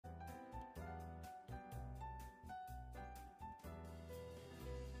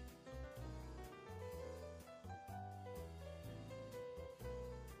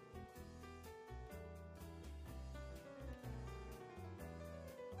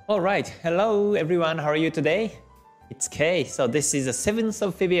Alright, hello everyone, how are you today? It's Kay. So this is the 7th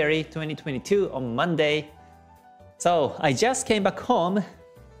of February 2022 on Monday. So I just came back home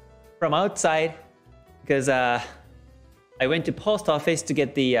from outside because I went to post office to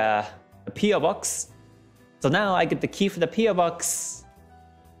get the PO box. So now I get the key for the PO box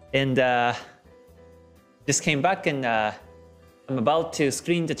and just came back and I'm about to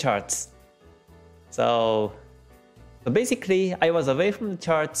screen the charts. So basically I was away from the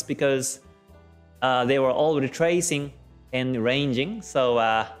charts because they were all retracing and ranging. So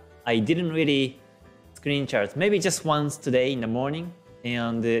I didn't really screen charts, maybe just once today in the morning,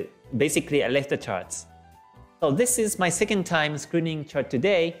 and basically I left the charts. So this is my second time screening chart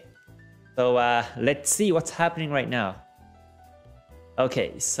today. So let's see what's happening right now.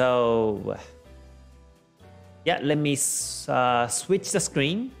 Okay, so yeah, let me switch the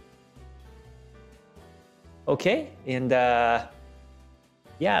screen. Okay, and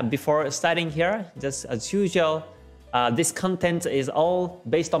yeah, before starting here, just as usual, this content is all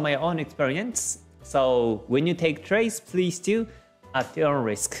based on my own experience. So when you take trades, please do at your own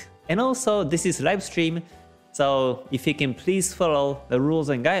risk. And also, this is live stream. So if you can please follow the rules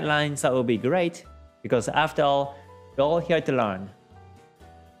and guidelines, that will be great. Because after all, we're all here to learn.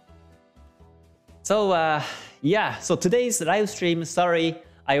 So yeah, so today's live stream, sorry,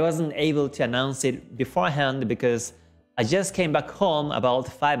 I wasn't able to announce it beforehand because I just came back home about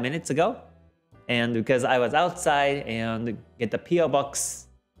 5 minutes ago. And because I was outside and get the PO box.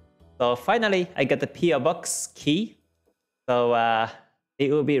 So finally, I got the PO box key. So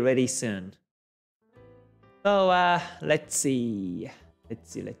it will be ready soon. So let's see.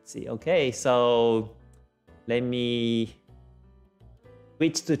 Okay, so let me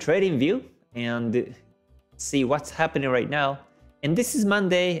switch to trading view and see what's happening right now. And this is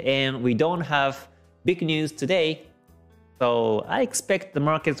Monday and we don't have big news today. So I expect the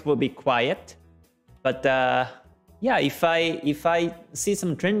markets will be quiet. But yeah, if I see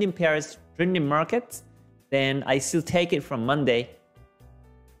some trending pairs, trending markets, then I still take it from Monday.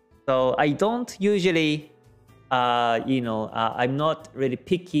 So I don't usually, I'm not really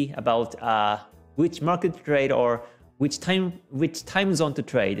picky about which market to trade or which time zone to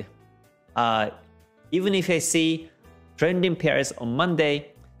trade. Even if I see trending pairs on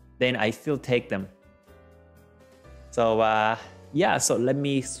Monday, then I still take them. So yeah, so let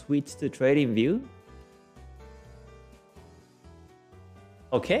me switch to trading view.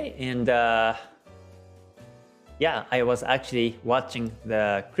 Okay, and yeah, I was actually watching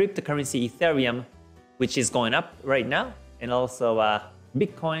the cryptocurrency Ethereum, which is going up right now, and also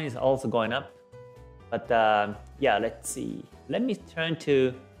Bitcoin is also going up. But yeah, let's see. Let me turn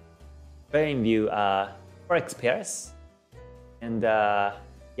to trading view Forex pairs, and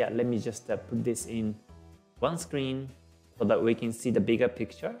yeah, let me just put this in one screen so that we can see the bigger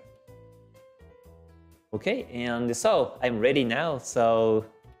picture. Okay, and so I'm ready now. So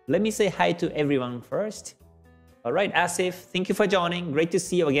let me say hi to everyone first. All right, Asif, thank you for joining. Great to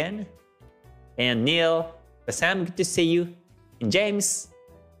see you again. And Neil, Basam, good to see you. And James,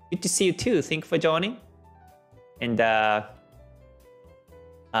 good to see you too. Thank you for joining. And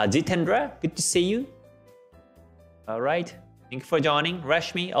Jitendra, good to see you. All right, thank you for joining.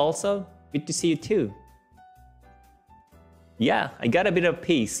 Rashmi, also, good to see you too. Yeah, I got a bit of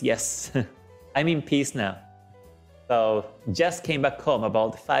peace, yes. I'm in peace now. So just came back home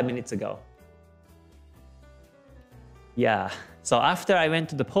about 5 minutes ago. Yeah, so after I went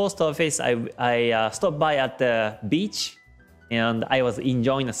to the post office, I stopped by at the beach and I was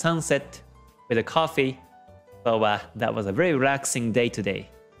enjoying the sunset with a coffee. So that was a very relaxing day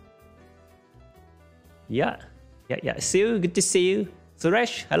today. Yeah. Sue, good to see you.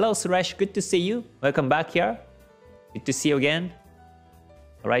 Suresh, hello Suresh, good to see you. Welcome back here. Good to see you again.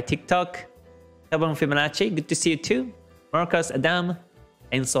 All right, TikTok. Kevin Fibonacci, good to see you too. Marcus, Adam,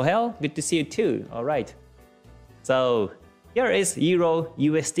 and Sohel, good to see you too. All right. So here is Euro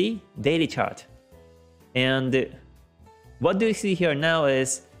USD daily chart. And what do you see here now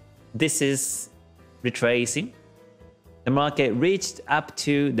is this is retracing. The market reached up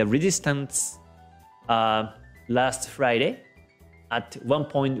to the resistance last Friday at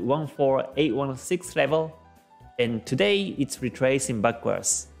 1.14816 level. And today it's retracing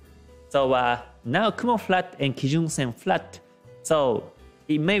backwards. So now Kumo flat and Kijun Sen flat. So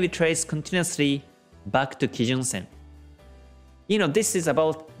it may retrace continuously back to Kijun Sen. You know, this is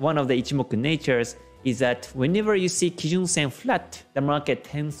about one of the Ichimoku natures is that whenever you see Kijun Sen flat, the market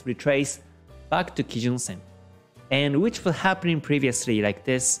tends to retrace back to Kijun Sen. And which was happening previously like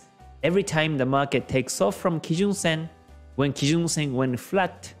this. Every time the market takes off from Kijun Sen, when Kijun Sen went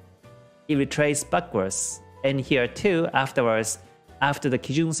flat, it retraced backwards. And here too, afterwards, after the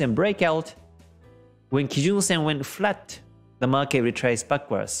Kijun Sen breakout, when Kijun Sen went flat, the market retraced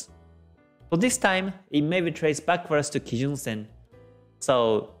backwards. So this time, it may retrace backwards to Kijun Sen.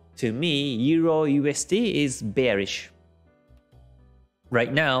 So to me, Euro USD is bearish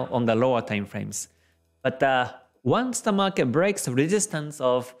right now on the lower time frames. But once the market breaks the resistance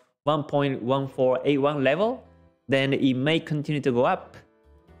of 1.1481 level, then it may continue to go up.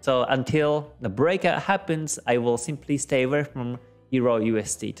 So until the breakout happens, I will simply stay away from Euro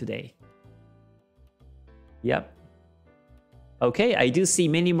USD today. Yep. Okay, I do see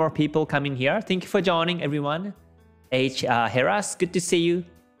many more people coming here. Thank you for joining, everyone. Heras, good to see you.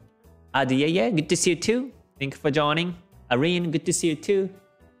 Adiyeye, good to see you too. Thank you for joining. Areen, good to see you too.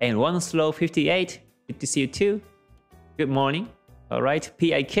 And One Slow 58, good to see you too. Good morning. All right,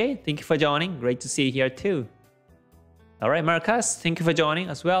 PIK, thank you for joining. Great to see you here too. All right, Marcus, thank you for joining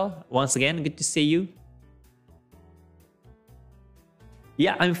as well. Once again, good to see you.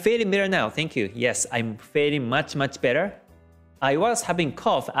 Yeah, I'm feeling better now. Thank you. Yes, I'm feeling much better. I was having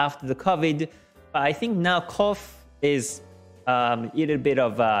cough after the COVID, but I think now cough is a little bit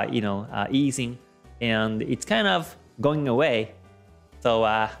of easing, and it's kind of going away. So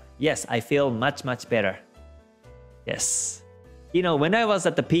yes, I feel much better. Yes, when I was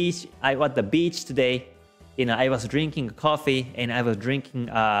at the beach, today. I was drinking coffee, and I was drinking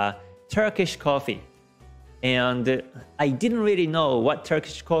Turkish coffee, and I didn't really know what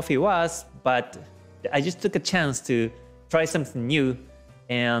Turkish coffee was, but I just took a chance to try something new,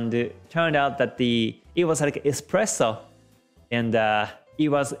 and it turned out that it was like espresso, and it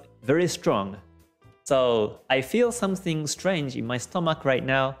was very strong. So I feel something strange in my stomach right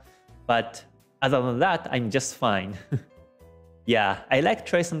now, but other than that, I'm just fine. Yeah, I like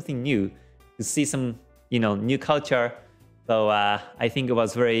to try something new, to see some new culture. So I think it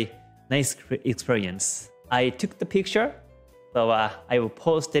was very nice experience. I took the picture, so I will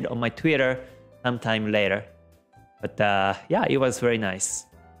post it on my Twitter sometime later. But yeah, it was very nice.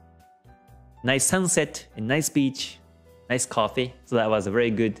 Nice sunset, a nice beach, nice coffee. So that was a very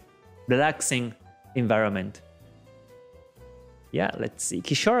good, relaxing environment. Yeah, let's see.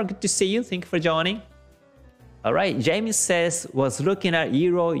 Kishore, good to see you. Thank you for joining. All right, James says, was looking at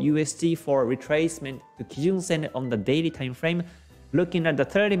Euro USD for retracement to Kijun Sen on the daily time frame, looking at the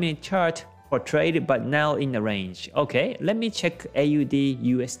 30-minute chart for trade, but now in the range. Okay, let me check AUD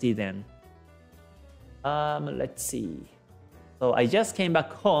USD then. Let's see. So I just came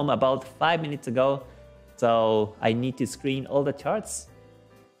back home about 5 minutes ago, so I need to screen all the charts.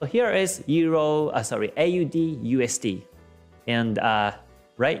 So here is AUD USD, and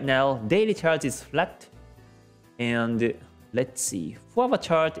right now daily chart is flat, and let's see, 4-hour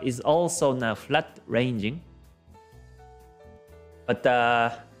chart is also now flat ranging. But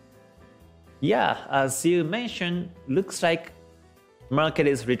yeah, as you mentioned, looks like market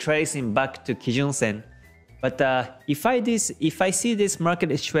is retracing back to Kijun Sen. But if I see this market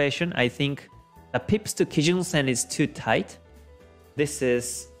situation, I think the pips to Kijun Sen is too tight. This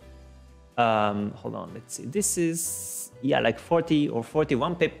is hold on, let's see. This is like 40 or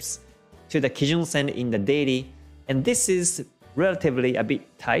 41 pips to the Kijun Sen in the daily, and this is relatively a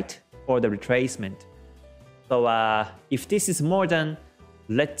bit tight for the retracement. So if this is more than,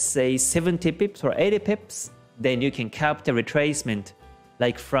 let's say, 70 pips or 80 pips, then you can cap the retracement.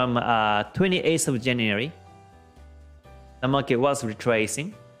 Like from 28th of January, the market was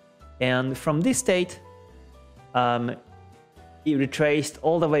retracing, and from this date, it retraced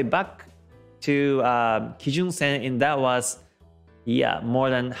all the way back to Kijun Sen, and that was more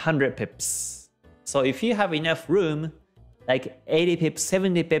than 100 pips. So if you have enough room, like 80 pips,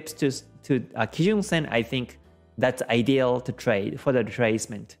 70 pips to Kijun Sen, I think that's ideal to trade for the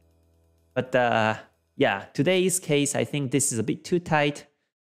retracement. But yeah, today's case, I think this is a bit too tight,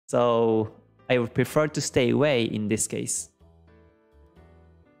 so I would prefer to stay away in this case.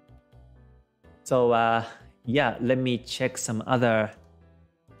 So yeah, let me check some other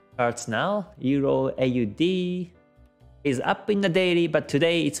charts now. Euro AUD is up in the daily, but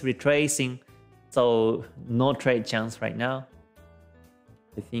today it's retracing, so no trade chance right now.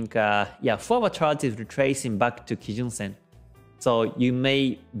 I think yeah, 4-hour chart is retracing back to Kijun Sen, so you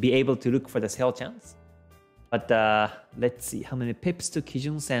may be able to look for the sell chance. But let's see how many pips to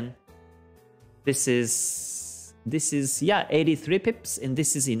Kijun Sen. This is 83 pips, and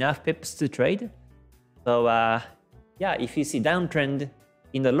this is enough pips to trade. So yeah, if you see downtrend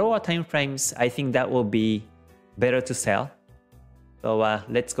in the lower time frames, I think that will be better to sell. So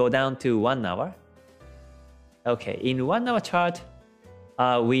let's go down to 1 hour. Okay, in 1 hour chart,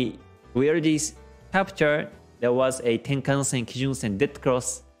 we already captured there was a Tenkan Sen Kijun Sen dead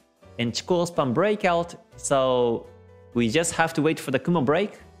cross and Chikou span breakout. So we just have to wait for the Kumo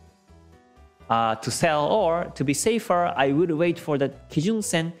break to sell, or to be safer, I would wait for the Kijun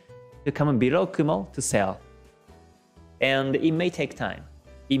Sen to come below Kumo to sell. And it may take time.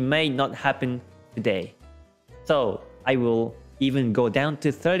 It may not happen today. So I will even go down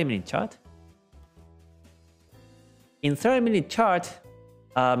to 30-minute chart. In 30-minute chart,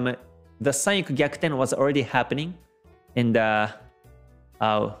 the Sanyuku Gyakuten was already happening, and the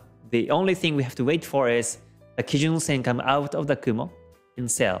only thing we have to wait for is the Kijun Sen come out of the Kumo and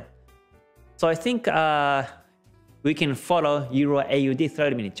sell. So I think we can follow Euro AUD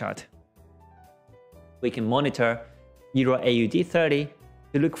 30-minute chart. We can monitor Euro AUD 30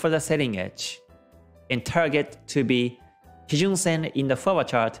 to look for the selling edge and target to be Kijun Sen in the forward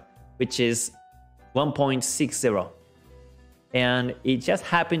chart, which is 1.60. And it just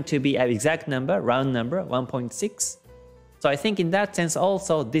happened to be an exact number, round number, 1.6. So I think in that sense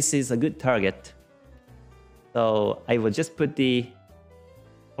also, this is a good target. So I will just put the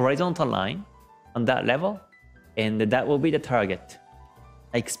horizontal line on that level, and that will be the target.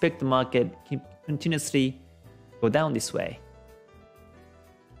 I expect the market can continuously go down this way.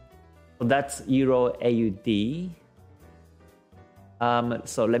 So that's Euro AUD.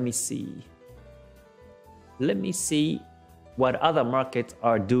 So let me see. Let me see what other markets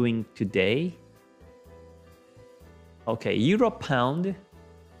are doing today. Okay, Euro Pound.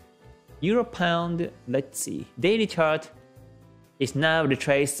 Euro Pound, let's see. Daily chart is now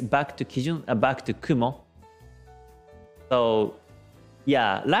retraced back to back to Kumo. So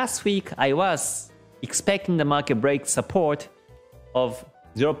yeah, last week I was expecting the market break support of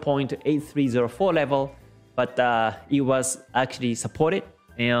 0.8304 level, but it was actually supported.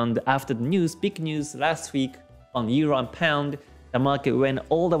 And after the news, big news last week on Euro and Pound, the market went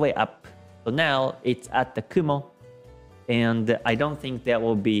all the way up. So now it's at the Kumo, and I don't think there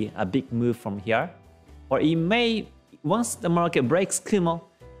will be a big move from here. Or it may, once the market breaks Kumo,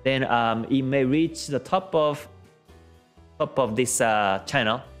 then it may reach the top of this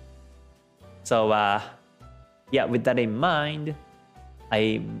channel. So yeah, with that in mind,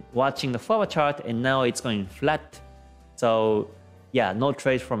 I'm watching the forward chart, and now it's going flat. So yeah, no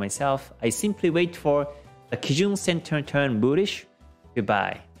trade for myself. I simply wait for the Kijun Sen turn bullish to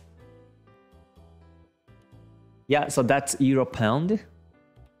buy. Yeah, so that's Euro Pound.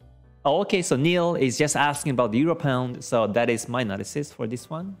 Oh, okay, so Neil is just asking about the Euro Pound. So that is my analysis for this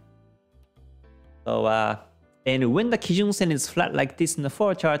one. So and when the Kijun Sen is flat like this in the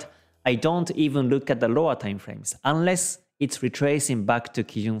forward chart, I don't even look at the lower time frames unless it's retracing back to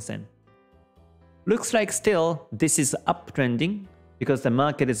Kijun Sen. Looks like still this is uptrending because the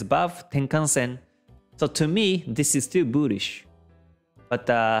market is above Tenkan Sen. So to me, this is still bullish. But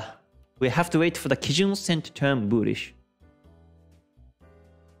we have to wait for the Kijun Sen to turn bullish.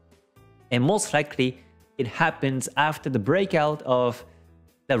 And most likely, it happens after the breakout of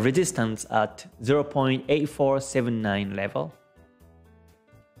the resistance at 0.8479 level.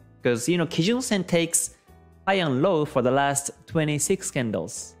 Because, you know, Kijun Sen takes high and low for the last 26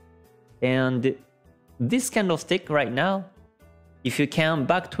 candles. And this candlestick right now, if you count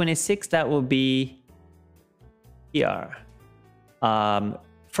back 26, that will be here.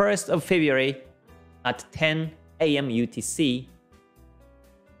 1st of February at 10 AM UTC.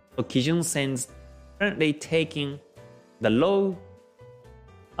 So Kijun Sen's currently taking the low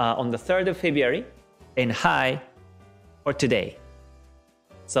on the 3rd of February and high for today.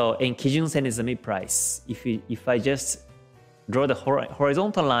 So in Kijun Sen is the mid price. If I just draw the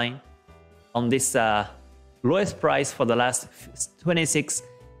horizontal line on this lowest price for the last 26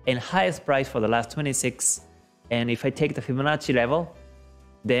 and highest price for the last 26, and if I take the Fibonacci level,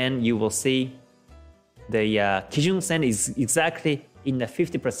 then you will see the Kijun Sen is exactly in the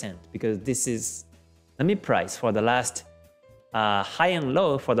 50% because this is the mid price for the last high and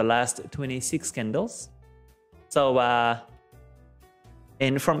low for the last 26 candles. So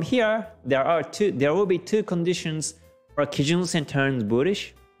and from here there will be two conditions for Kijun Sen turns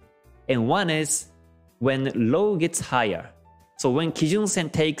bullish, and one is when low gets higher. So when Kijun Sen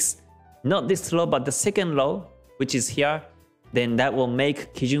takes not this low but the second low, which is here, then that will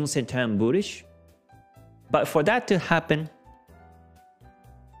make Kijun Sen turn bullish. But for that to happen,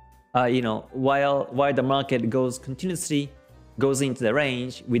 you know, while the market continuously goes into the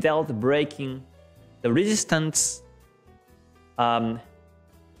range without breaking the resistance, Kijun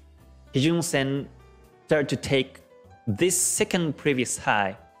Sen start to take this second previous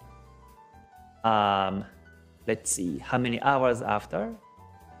high. Let's see how many hours after.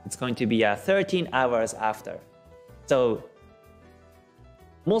 It's going to be 13 hours after. So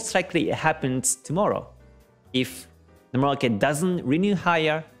most likely it happens tomorrow if the market doesn't renew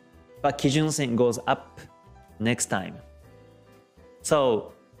higher, but Kijun Sen goes up next time.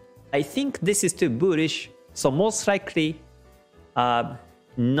 So I think this is too bullish. So most likely,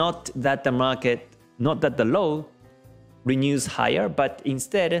 not that the low renews higher, but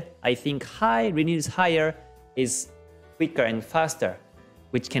instead I think high renews higher is quicker and faster,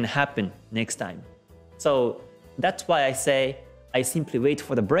 which can happen next time. So that's why I say I simply wait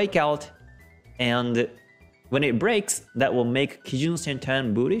for the breakout, and when it breaks, that will make Kijun Sen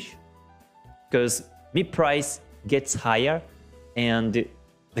turn bullish, because mid price gets higher and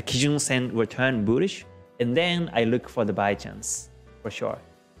the Kijun Sen will turn bullish, and then I look for the buy chance for sure.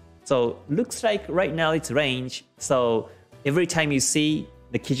 So looks like right now it's range. So every time you see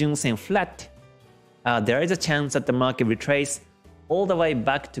the Kijun Sen flat, there is a chance that the market retrace all the way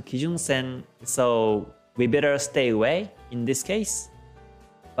back to Kijun Sen. So we better stay away in this case.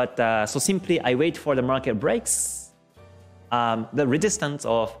 But so simply I wait for the market breaks the resistance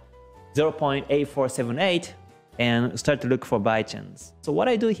of 0.8478 and start to look for buy chance. So what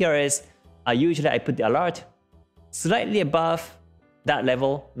I do here is usually I put the alert slightly above that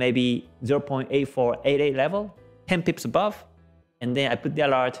level, maybe 0.8488 level, 10 pips above, and then I put the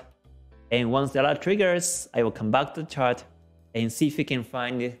alert, and once the alert triggers, I will come back to the chart and see if we can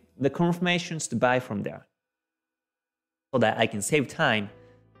find the confirmations to buy from there, so that I can save time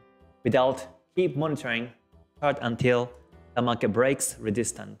without keep monitoring chart until the market breaks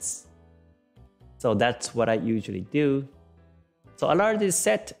resistance. So that's what I usually do. So alert is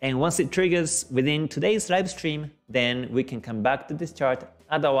set, and once it triggers within today's live stream, then we can come back to this chart.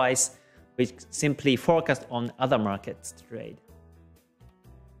 Otherwise, we simply forecast on other markets to trade.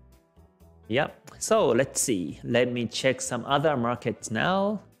 Yep. So let's see. Let me check some other markets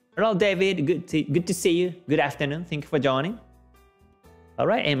now. Hello, David. Good to see you. Good afternoon. Thank you for joining. All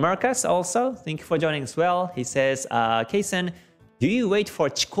right, and Marcus also, thank you for joining as well. He says, Kei-san, do you wait for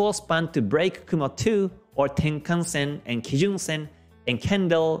Chikou span to break Kumo 2, or Tenkan Sen and Kijun Sen and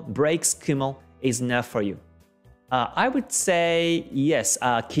candle breaks Kumo is enough for you? I would say yes.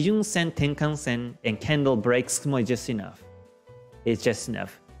 Kijun Sen, Tenkan Sen and candle breaks Kumo is just enough. It's just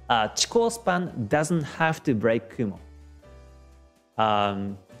enough. Chikou span doesn't have to break Kumo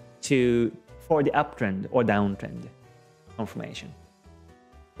for the uptrend or downtrend confirmation.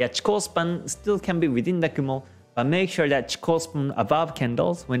 Yeah, Chikou span still can be within the Kumo, but make sure that Chikou span above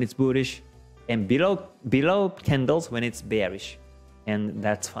candles when it's bullish and below candles when it's bearish, and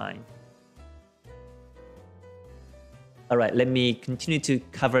that's fine. All right, let me continue to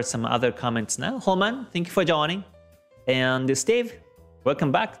cover some other comments now. Holman, thank you for joining. And Steve,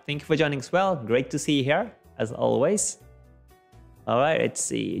 welcome back. Thank you for joining as well. Great to see you here, as always. All right, let's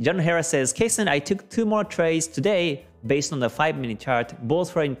see. John Harris says, Kei-san, I took 2 more trades today based on the 5-minute chart.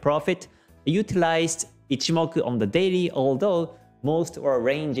 Both were in profit. I utilized Ichimoku on the daily, although most were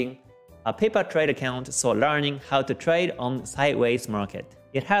ranging. A paper trade account, so learning how to trade on sideways market.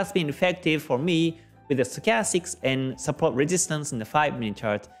 It has been effective for me with the stochastics and support resistance in the 5-minute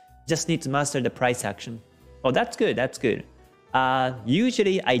chart. Just need to master the price action. Oh, that's good, that's good.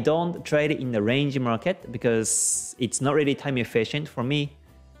 Usually I don't trade in the range market because it's not really time efficient for me.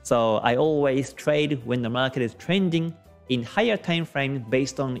 So I always trade when the market is trending in higher time frame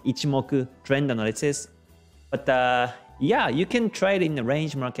based on Ichimoku trend analysis. But yeah, you can trade in the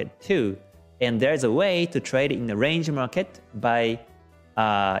range market too. And there's a way to trade in the range market by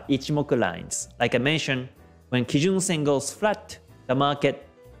Ichimoku lines. Like I mentioned, when Kijun Sen goes flat, the market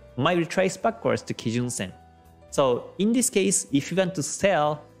might retrace backwards to Kijun Sen. So in this case, if you want to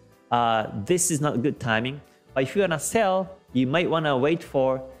sell, this is not good timing. But if you want to sell, you might want to wait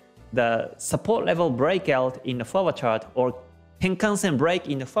for the support level breakout in the forward chart, or Tenkan Sen break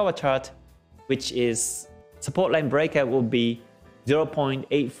in the forward chart, which is support line breakout will be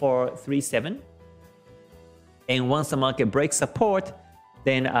 0.8437. And once the market breaks support,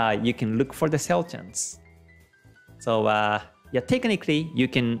 then you can look for the sell chance. So yeah, technically you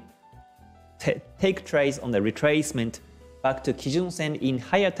can take trades on the retracement back to Kijun Sen in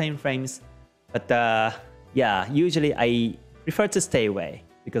higher time frames. But yeah, usually I prefer to stay away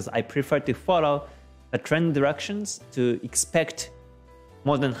because I prefer to follow the trend directions to expect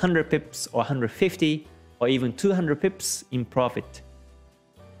more than 100 pips or 150 or even 200 pips in profit.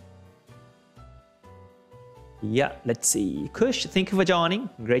 Yeah, let's see. Kush, thank you for joining.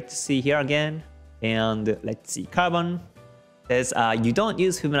 Great to see you here again. And let's see. Carbon says, you don't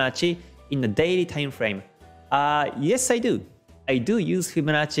use Fibonacci in the daily time frame. Yes, I do. I do use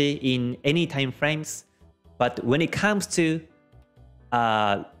Fibonacci in any time frames. But when it comes to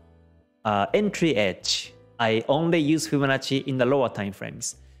entry edge, I only use Fibonacci in the lower time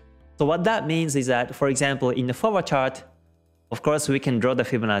frames. So what that means is that, for example, in the forward chart, of course, we can draw the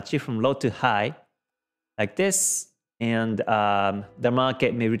Fibonacci from low to high. like this, and the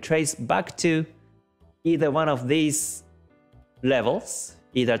market may retrace back to either one of these levels,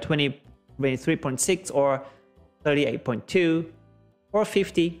 either 23.6 or 38.2 or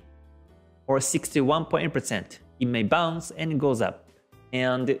 50 or 61.8%. It may bounce and goes up,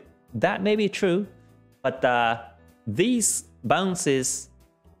 and that may be true, but these bounces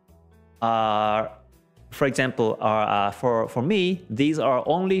are, for example, are for me, these are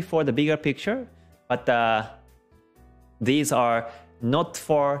only for the bigger picture, but these are not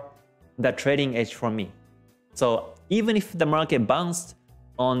for the trading edge for me. So even if the market bounced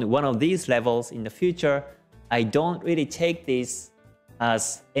on one of these levels in the future, I don't really take this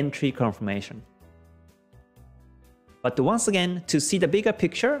as entry confirmation. But once again, to see the bigger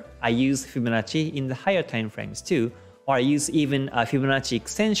picture, I use Fibonacci in the higher time frames too, or I use even a Fibonacci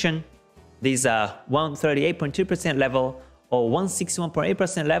extension. These are 138.2% level or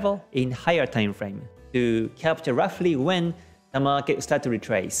 161.8% level in higher time frame to capture roughly when the market starts to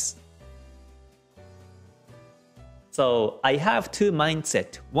retrace. So I have two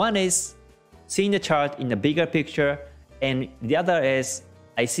mindsets. One is seeing the chart in the bigger picture, and the other is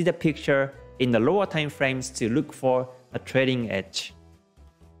I see the picture in the lower time frames to look for a trading edge.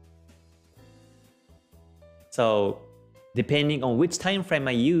 So depending on which time frame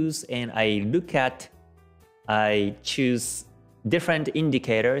I use and I look at, I choose different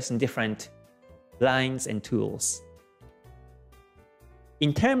indicators and different lines and tools.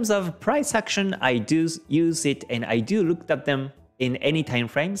 In terms of price action, I do use it and I do look at them in any time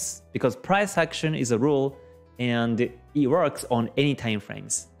frames because price action is a rule and it works on any time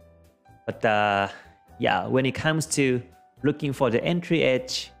frames. But yeah, when it comes to looking for the entry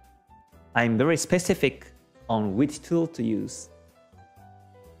edge, I'm very specific on which tool to use.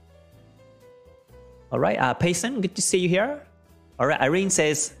 All right, Payson, good to see you here. All right, Irene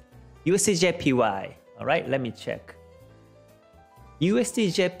says USDJPY. All right, let me check.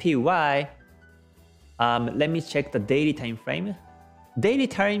 USDJPY, let me check the daily time frame. Daily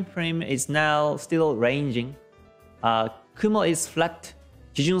time frame is now still ranging. Kumo is flat,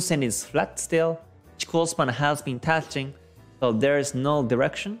 Kijun Sen is flat still, Chikou span has been touching, so there is no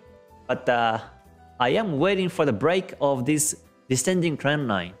direction. But I am waiting for the break of this descending trend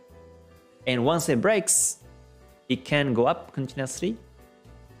line. And once it breaks, it can go up continuously.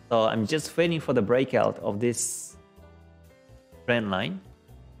 So I'm just waiting for the breakout of this trend line.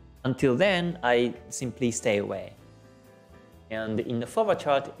 Until then, I simply stay away. And in the forward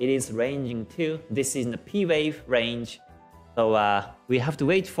chart, it is ranging too. This is in the P wave range. So we have to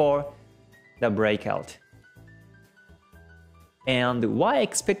wait for the breakout. And why I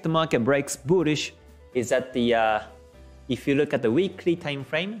expect the market breaks bullish is that if you look at the weekly time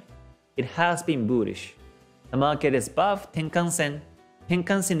frame, it has been bullish. The market is above Tenkan Sen.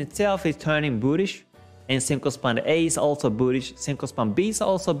 Tenkan Sen itself is turning bullish, and Senko span A is also bullish, Senko span B is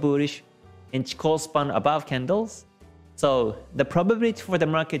also bullish, and Chikou span above candles. So the probability for the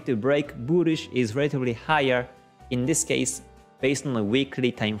market to break bullish is relatively higher in this case based on the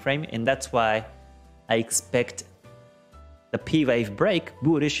weekly time frame, and that's why I expect the P wave break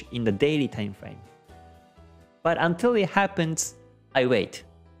bullish in the daily time frame. But until it happens, I wait,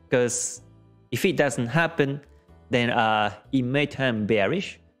 because if it doesn't happen, then it may turn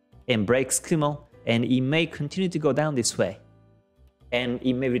bearish and breaks Kumo, and it may continue to go down this way, and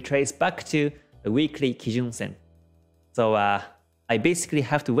it may retrace back to the weekly Kijun Sen. So I basically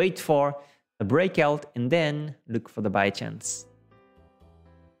have to wait for a breakout and then look for the buy chance.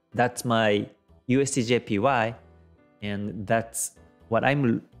 That's my USDJPY, and that's what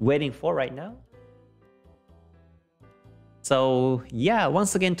I'm waiting for right now. So yeah,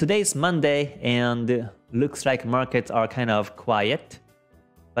 once again, today is Monday and looks like markets are kind of quiet.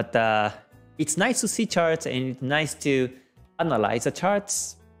 But it's nice to see charts and it's nice to analyze the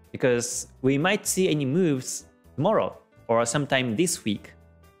charts because we might see any moves tomorrow or sometime this week.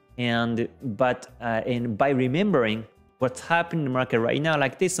 And by remembering what's happening in the market right now,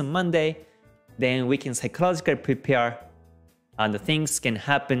 like this on Monday, then we can psychologically prepare and the things can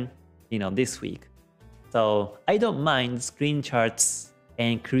happen, this week. So I don't mind screen charts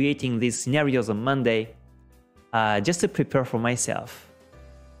and creating these scenarios on Monday just to prepare for myself,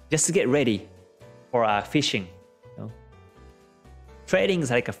 just to get ready for fishing. Trading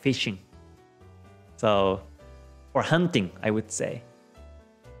is like a fishing, or hunting, I would say.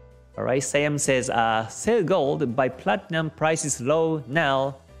 All right, Sam says, sell gold, buy platinum, prices low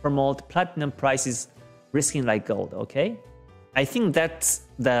now, promote platinum prices, risking like gold. Okay, I think that's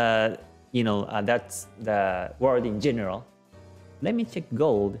the that's the word in general. Let me check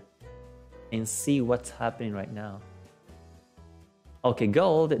gold and see what's happening right now. Okay,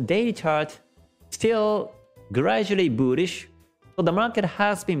 gold daily chart still gradually bullish. So the market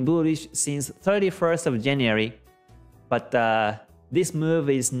has been bullish since 31st of January, but this move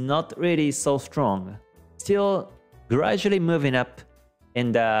is not really so strong. Still gradually moving up,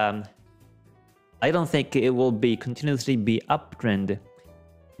 and I don't think it will be continuously be uptrend.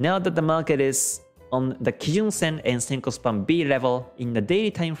 Now that the market is on the Kijun Sen and Senko Span B level in the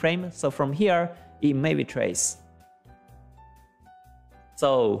daily time frame, so from here it may retrace.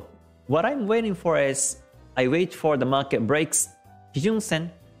 So what I'm waiting for is I wait for the market breaks Kijun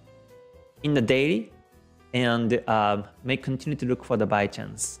Sen in the daily and may continue to look for the buy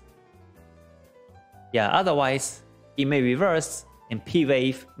chance. Yeah, otherwise it may reverse and P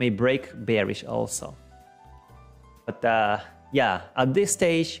wave may break bearish also. But yeah, at this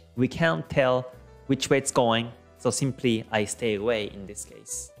stage we can't tell which way it's going, so simply I stay away in this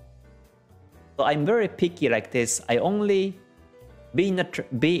case. So I'm very picky like this. I only be in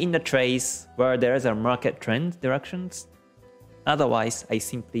the trades where there is a market trend directions. Otherwise, I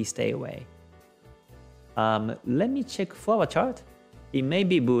simply stay away. Let me check forward chart. It may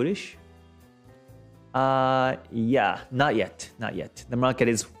be bullish. Yeah, not yet. The market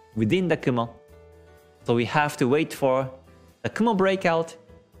is within the Kumo. So we have to wait for the Kumo breakout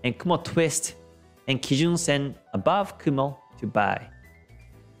and Kumo twist and Kijun Sen above Kumo to buy.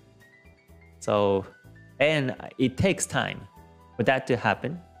 So, and it takes time for that to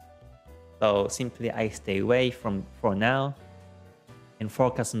happen. So simply I stay away from for now and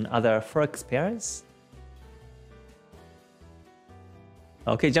focus on other Forex pairs.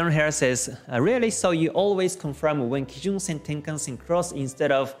 Okay, John Harris says, really? So you always confirm when Kijun Sen Tenkan Sen cross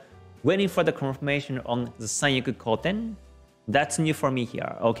instead of waiting for the confirmation on the Sanyaku Koten? That's new for me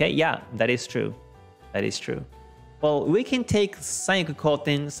here. Okay, yeah, that is true. That is true. Well, we can take Sanyaku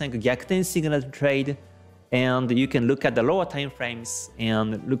Koten, Sanyaku Gyakuten signal to trade, and you can look at the lower time frames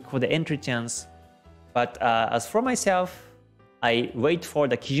and look for the entry chance. But as for myself, I wait for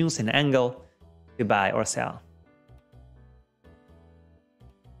the Kijun Sen angle to buy or sell.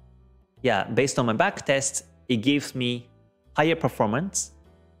 Yeah, based on my back test, it gives me higher performance,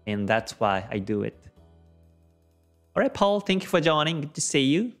 and that's why I do it. All right, Paul, thank you for joining. Good to see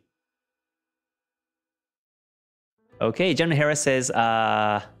you. Okay, John Harris says,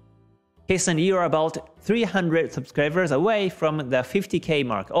 Kason, you are about 300 subscribers away from the 50K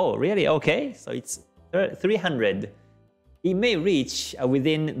mark. Oh, really? Okay, so it's 300. It may reach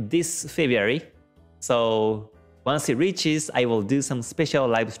within this February. So once it reaches, I will do some special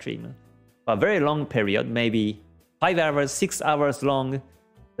live stream. For a very long period, maybe 5 hours, 6 hours long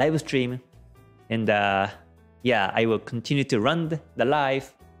live stream. And yeah, I will continue to run the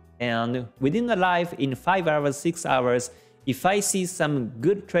live. And within the live, in 5 hours, 6 hours, if I see some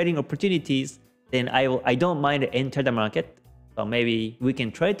good trading opportunities, then I don't mind to enter the market. So maybe we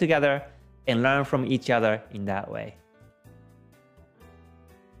can trade together and learn from each other in that way.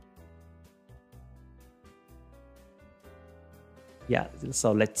 Yeah,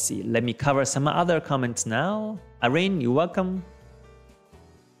 so let's see. Let me cover some other comments now. Irene, you're welcome.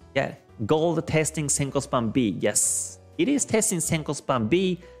 Yeah, gold testing Senko Span B. Yes, it is testing Senko Span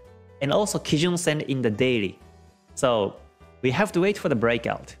B and also Kijun Sen in the daily. So we have to wait for the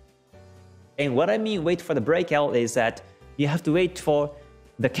breakout. And what I mean wait for the breakout is that you have to wait for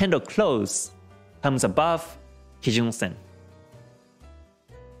the candle close comes above Kijun Sen.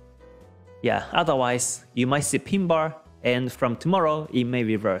 Yeah, otherwise you might see pin bar, and from tomorrow it may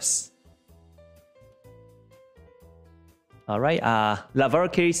reverse. All right,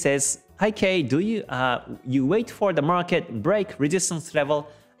 Lavarkiri says, hi Kay, do you wait for the market break resistance level?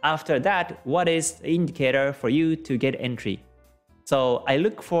 After that, what is the indicator for you to get entry? So I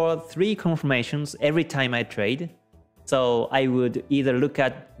look for 3 confirmations every time I trade. So I would either look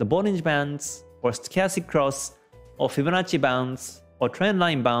at the Bollinger Bands or stochastic cross or Fibonacci bounds or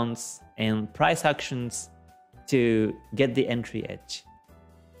trendline bounds and price actions to get the entry edge.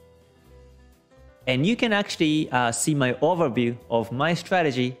 And you can actually see my overview of my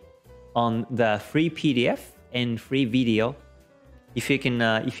strategy on the free PDF and free video. If you can,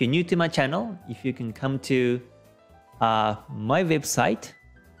 if you're new to my channel, if you can come to my website,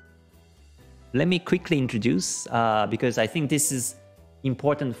 let me quickly introduce because I think this is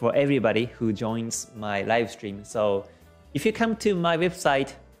important for everybody who joins my live stream. So if you come to my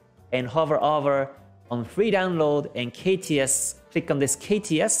website and hover over on free download and KTS, click on this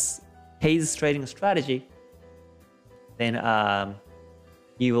KTS, Kay's Trading Strategy, then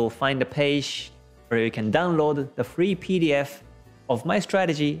you will find a page where you can download the free PDF of my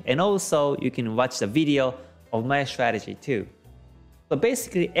strategy, and also you can watch the video of my strategy too. So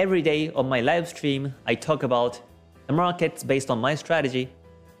basically every day on my live stream, I talk about the markets based on my strategy.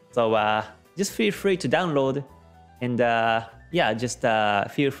 So just feel free to download and yeah, just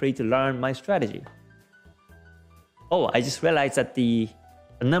feel free to learn my strategy. Oh, I just realized that the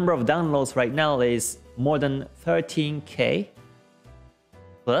number of downloads right now is more than 13K.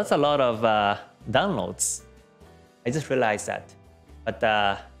 So that's a lot of downloads. I just realized that. But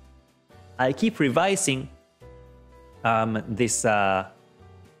I keep revising this the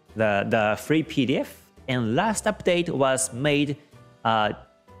free PDF, and last update was made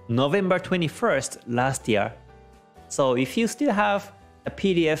November 21st last year. So if you still have a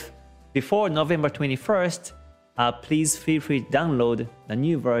PDF before November 21st, please feel free to download the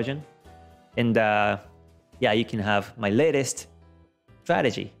new version, and yeah, you can have my latest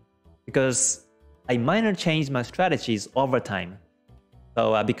strategy, because I minor changed my strategies over time.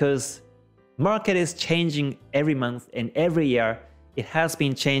 So because market is changing every month and every year, it has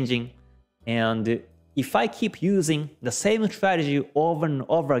been changing, and if I keep using the same strategy over and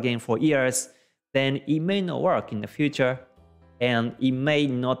over again for years, then it may not work in the future, and it may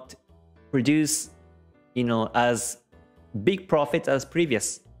not produce, you know, as big profits as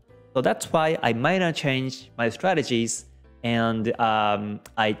previous. So that's why I minor change my strategies, and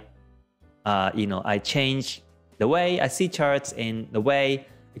I change the way I see charts, and the way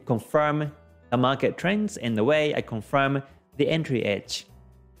I confirm the market trends, and the way I confirm the entry edge.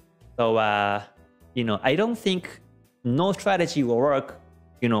 So you know, I don't think no strategy will work,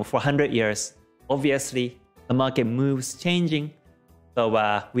 you know, for 100 years. Obviously, the market moves changing, so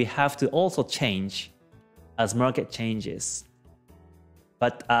we have to also change as market changes.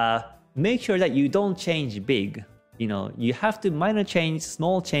 But make sure that you don't change big. You know, you have to minor change,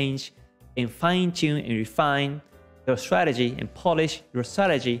 small change, and fine-tune and refine your strategy and polish your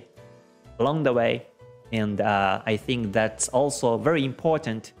strategy along the way. And I think that's also very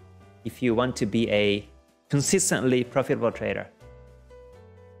important if you want to be a consistently profitable trader.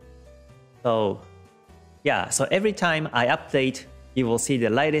 So yeah, so every time I update, you will see the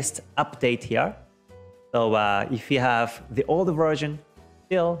latest update here. So if you have the old version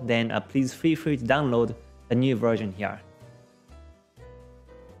still, then please feel free to download the new version here.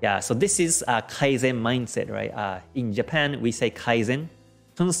 Yeah, so this is a Kaizen mindset, right? In Japan, we say Kaizen,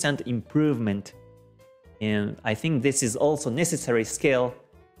 constant improvement. And I think this is also necessary skill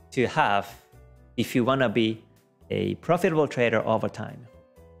to have if you want to be a profitable trader over time.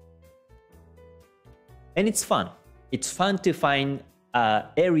 And it's fun. It's fun to find an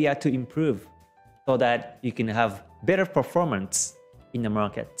area to improve so that you can have better performance in the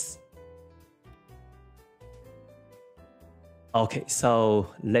markets. Okay, so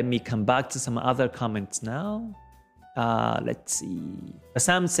let me come back to some other comments now. Let's see.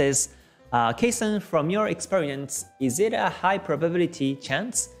 Sam says, Kei-san, from your experience, is it a high probability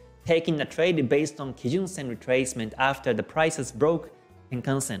chance taking a trade based on Kijun Sen retracement after the prices broke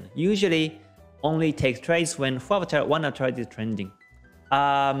Tenkan Sen? Usually only take trades when one chart is trending.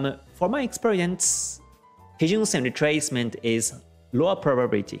 For my experience, Kijun Sen retracement is lower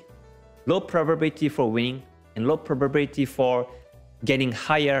probability. Low probability for winning and low probability for getting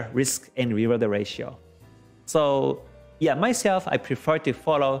higher risk and reward ratio. So yeah, myself, I prefer to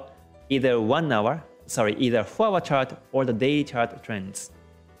follow either 4-hour chart or the daily chart trends.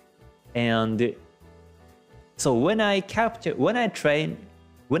 And so when I trade,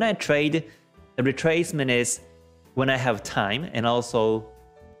 the retracement is when I have time, and also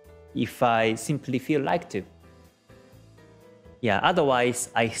if I simply feel like to. Yeah, otherwise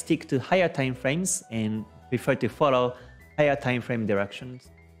I stick to higher time frames and prefer to follow higher time frame directions.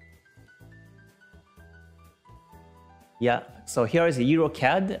 Yeah, so here is the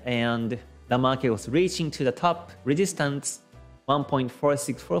EURCAD, and the market was reaching to the top resistance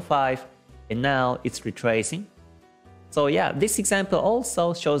 1.4645, and now it's retracing. So yeah, this example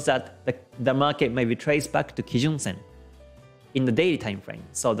also shows that the market may retrace back to Kijun Sen in the daily time frame.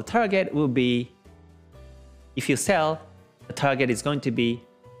 So the target will be, if you sell, the target is going to be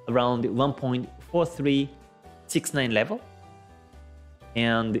around 1.4369 level.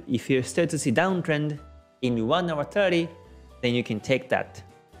 And if you start to see downtrend in 1 hour 30, then you can take that.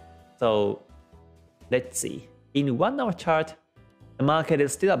 So let's see. In 1 hour chart, the market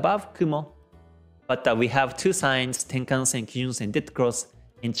is still above Kumo, but we have two signs, Tenkan Sen, Kijun Sen did cross,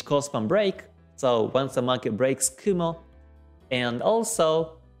 and Chikou span break. So once the market breaks Kumo, and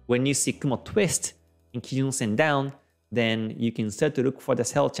also when you see Kumo twist and Kijun Sen down, then you can start to look for the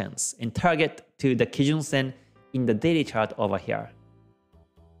sell chance and target to the Kijun Sen in the daily chart over here.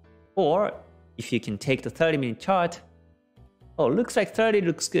 Or if you can take the 30-minute chart, oh, looks like 30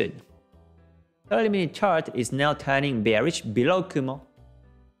 looks good. 30-minute chart is now turning bearish below Kumo,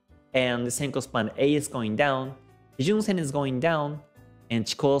 and the Senko span A is going down, Kijun Sen is going down, and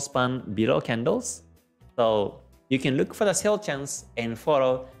Chikou span below candles. So you can look for the sell chance and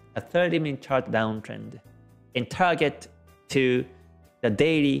follow a 30-minute chart downtrend and target to the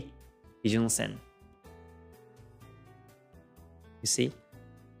daily Kijun Sen. You see?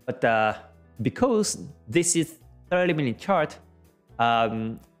 But because this is 30-minute chart,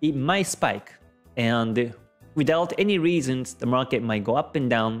 it might spike, and without any reasons, the market might go up and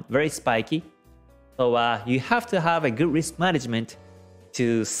down, very spiky. So you have to have a good risk management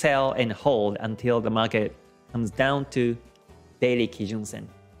to sell and hold until the market comes down to daily Kijun Sen.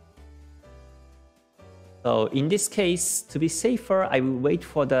 So in this case, to be safer, I will wait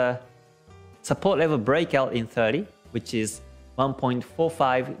for the support level breakout in 30, which is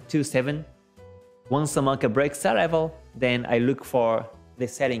 1.4527. Once the market breaks that level, then I look for the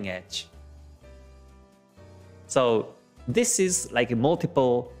selling edge. So this is like a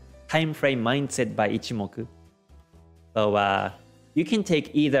multiple time frame mindset by Ichimoku. So you can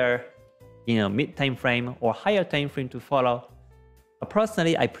take either mid time frame or higher time frame to follow. But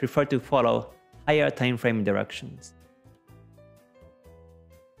personally, I prefer to follow higher time frame directions.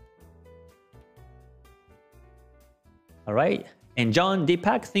 All right, and John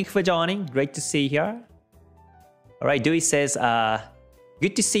Deepak, thank you for joining. Great to see you here. All right, Dewey says,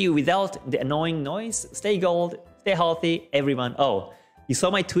 good to see you without the annoying noise. Stay gold, stay healthy, everyone. Oh, you saw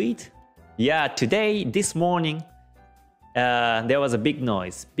my tweet? Yeah, this morning, there was a big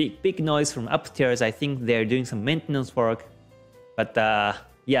noise. Big noise from upstairs. I think they're doing some maintenance work. But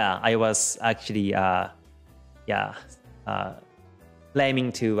yeah, I was actually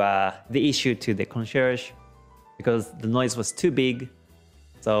blaming to the issue to the concierge because the noise was too big.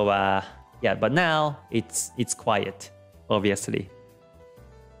 So yeah, but now it's quiet, obviously.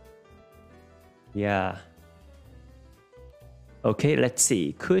 Yeah. Okay, let's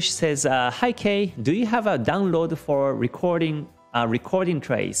see. Kush says, hi Kay, do you have a download for recording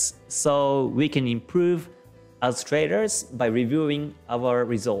trades so we can improve as traders by reviewing our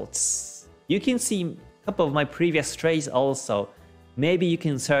results? You can see a couple of my previous trades also. Maybe you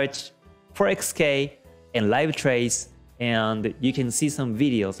can search ForexK and live trades, and you can see some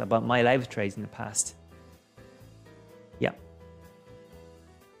videos about my live trades in the past. Yeah.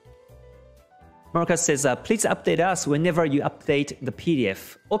 Marcus says, please update us whenever you update the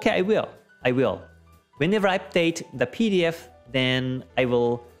PDF. Okay, I will. Whenever I update the PDF, then I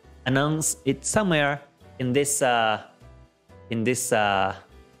will announce it somewhere in this top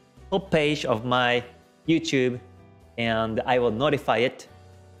page of my YouTube, and I will notify it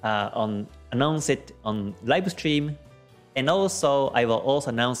announce it on live stream, and also I will also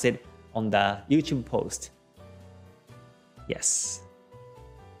announce it on the YouTube post. Yes.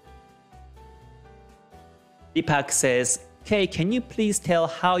 Deepak says, "Okay, can you please tell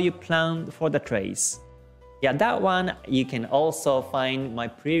how you planned for the trades?" Yeah, that one you can also find my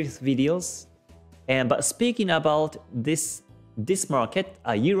previous videos. But speaking about this market,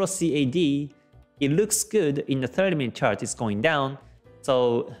 Euro CAD, it looks good in the 30-minute chart. It's going down.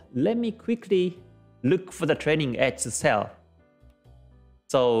 So let me quickly look for the trading edge to sell.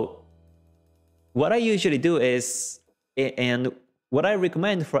 So what I usually do is, and what I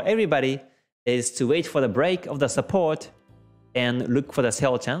recommend for everybody, is to wait for the break of the support and look for the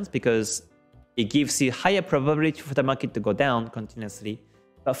sell chance, because it gives you higher probability for the market to go down continuously.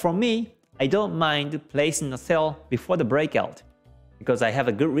 But for me, I don't mind placing a sell before the breakout because I have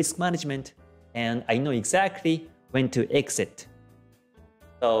a good risk management and I know exactly when to exit.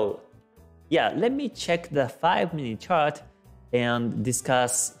 So yeah, let me check the 5-minute chart and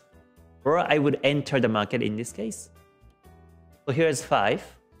discuss where I would enter the market in this case. So here's 5.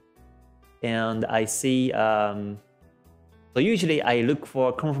 And I see, so usually I look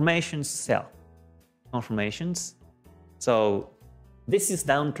for confirmations to sell. Confirmations. So this is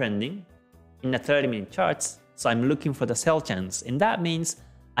downtrending in the 30-minute charts. So I'm looking for the sell chance. And that means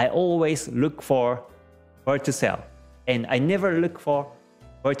I always look for where to sell. And I never look for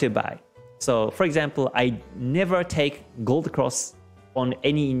where to buy. So for example, I never take gold cross on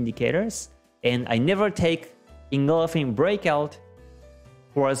any indicators. And I never take engulfing breakout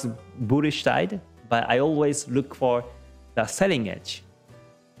towards bullish side, but I always look for the selling edge.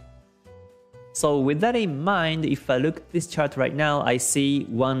 So with that in mind, if I look at this chart right now, I see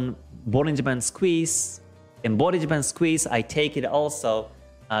one Bollinger Band squeeze, and Bollinger Band squeeze, I take it also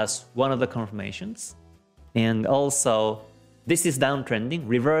as one of the confirmations. And also, this is downtrending,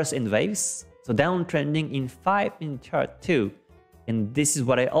 reverse in waves. So downtrending in 5-minute chart too. And this is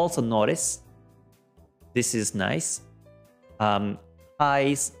what I also notice. This is nice.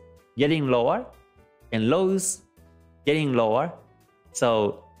 Highs getting lower and lows getting lower.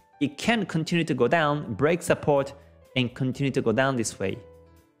 So it can continue to go down, break support, and continue to go down this way.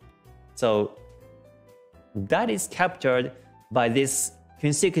 So that is captured by this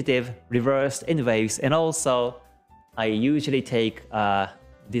consecutive reversed N waves, and also I usually take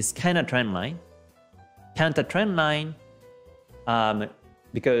this counter trend line.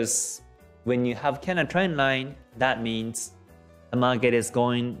 Because when you have counter trend line, that means the market is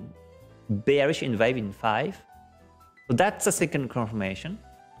going bearish in wave in 5. So that's the second confirmation.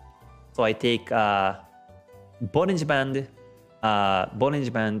 So I take Bollinger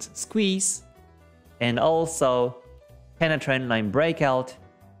Band squeeze, and also counter trend line breakout,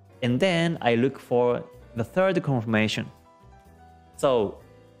 and then I look for the third confirmation. So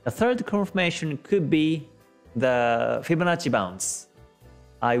the third confirmation could be the Fibonacci bounce.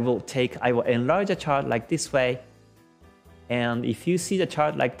 I will enlarge the chart like this way, and if you see the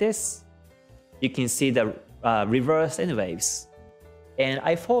chart like this, you can see the reverse N waves. And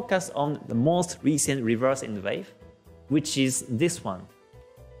I focus on the most recent reverse N wave, which is this one.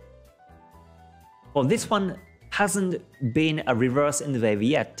 Well, this one hasn't been a reverse N wave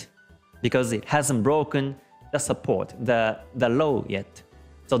yet, because it hasn't broken the support, the low yet.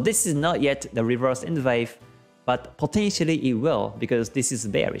 So this is not yet the reverse N wave, but potentially it will, because this is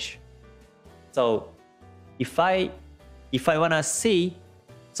bearish. So if I wanna see,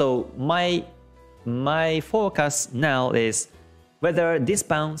 so my focus now is whether this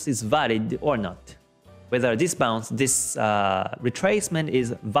bounce is valid or not. Whether this bounce, this retracement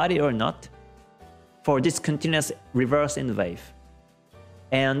is valid or not for this continuous reverse N wave.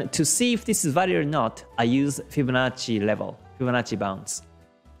 And to see if this is valid or not, I use Fibonacci level, Fibonacci bounce.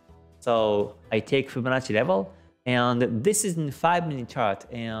 So I take Fibonacci level, and this is in 5-minute chart,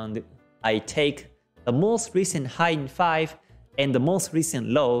 and I take the most recent high in 5 and the most recent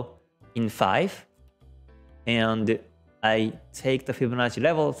low in 5, and I take the Fibonacci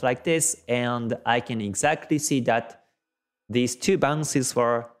levels like this, and I can exactly see that these two bounces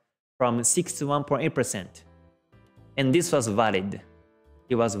were from 61.8%, and this was valid.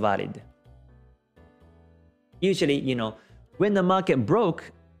 It was valid. Usually, you know, when the market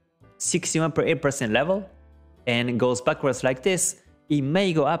broke 61.8% level and goes backwards like this, it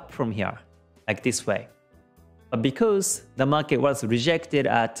may go up from here, like this way. But because the market was rejected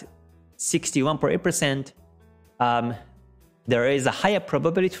at 61.8%, there is a higher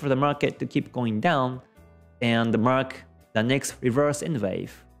probability for the market to keep going down and mark the next reverse N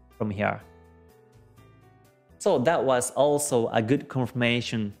wave from here. So that was also a good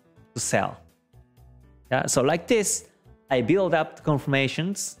confirmation to sell. Yeah, so like this, I build up the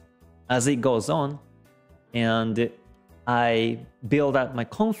confirmations as it goes on, and I build up my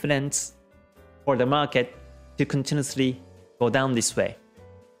confidence for the market to continuously go down this way.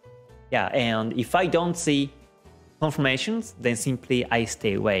 Yeah, and if I don't see confirmations, then simply I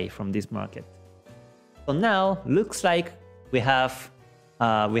stay away from this market. So now looks like we have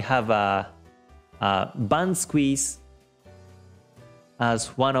a band squeeze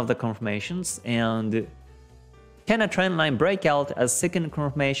as one of the confirmations, and counter trend line breakout as second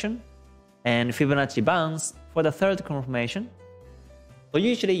confirmation, and Fibonacci bounce for the third confirmation. So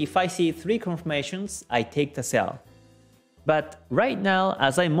usually if I see 3 confirmations, I take the sell. But right now,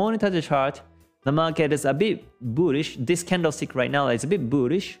 as I monitor the chart, the market is a bit bullish. This candlestick right now is a bit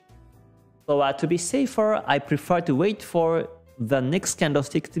bullish. So to be safer, I prefer to wait for the next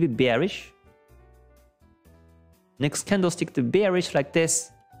candlestick to be bearish. Next candlestick to be bearish like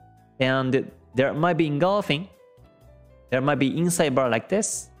this. And there might be engulfing. There might be inside bar like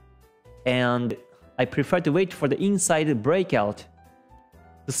this. And I prefer to wait for the inside breakout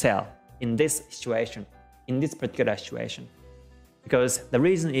to sell in this situation, in this particular situation. Because the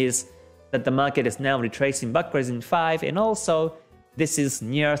reason is that the market is now retracing backwards in 5, and also this is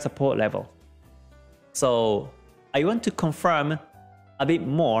near support level. So I want to confirm a bit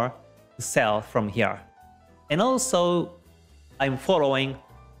more to sell from here. And also I'm following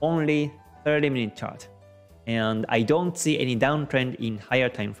only 30-minute chart, and I don't see any downtrend in higher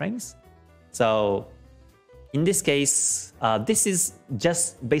time frames. So in this case, this is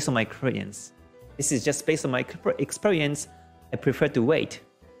just based on my experience. This is just based on my experience. I prefer to wait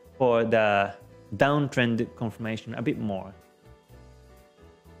for the downtrend confirmation a bit more.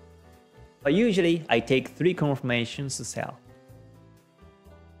 But usually I take 3 confirmations to sell.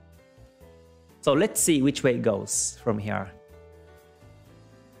 So let's see which way it goes from here.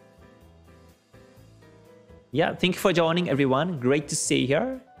 Yeah, thank you for joining everyone. Great to see you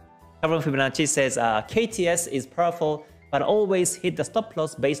here. Kevin Fibonacci says, KTS is powerful, but always hit the stop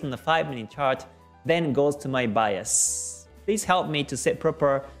loss based on the 5-minute chart, then goes to my bias. Please help me to set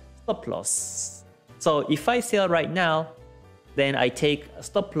proper stop loss. So if I sell right now, then I take a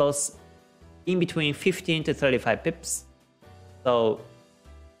stop loss in between 15 to 35 pips. So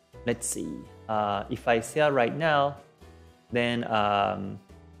let's see. If I sell right now, then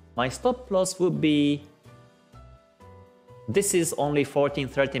my stop loss would be, this is only 14,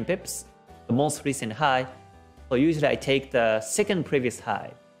 13 pips, the most recent high. So usually I take the second previous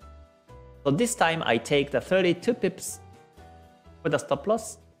high. So this time I take the 32 pips for the stop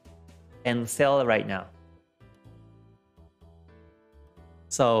loss and sell right now.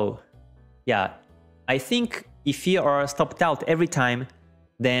 So yeah, I think if you are stopped out every time,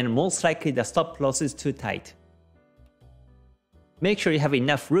 then most likely the stop loss is too tight. Make sure you have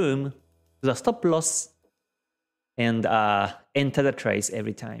enough room to the stop loss and enter the trades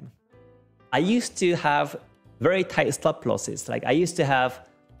every time. I used to have very tight stop losses. Like I used to have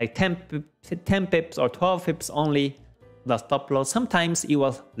like 10 pips or 12 pips only the stop loss. Sometimes it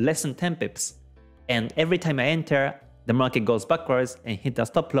was less than 10 pips. And every time I enter, the market goes backwards and hit the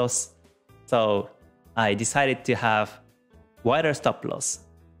stop loss. So I decided to have wider stop loss.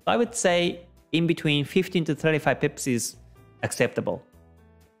 So I would say in between 15 to 35 pips is acceptable.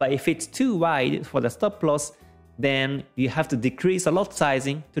 But if it's too wide for the stop loss, then you have to decrease the lot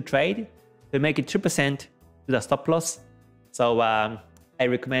sizing to trade to make it 2% to the stop loss. So I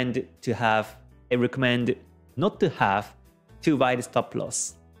recommend not to have too wide stop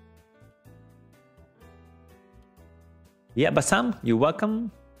loss. Yeah, Basam, you're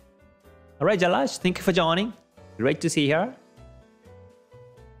welcome. Alright, Jalash, thank you for joining. Great to see you here.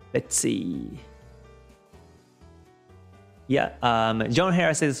 Let's see. Yeah, John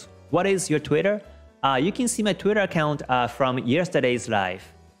Harris says, what is your Twitter? You can see my Twitter account from yesterday's live.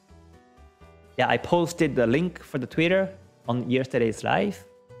 Yeah, I posted the link for the Twitter on yesterday's live,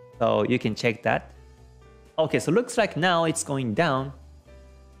 so you can check that. Okay, so looks like now it's going down.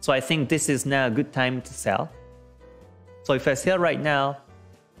 So I think this is now a good time to sell. So if I sell right now,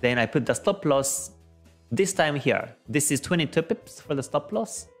 then I put the stop loss this time here. This is 22 pips for the stop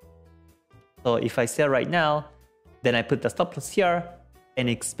loss. So if I sell right now, then I put the stop loss here and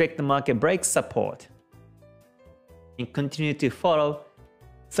expect the market breaks support and continue to follow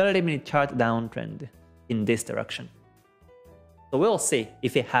 30-minute chart downtrend in this direction. So we'll see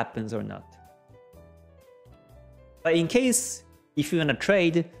if it happens or not. But in case if you want to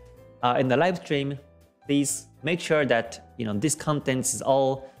trade in the live stream, please make sure that this content is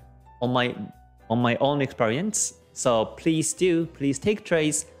all on my own experience. So please take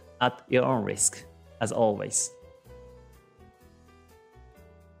trades at your own risk, as always.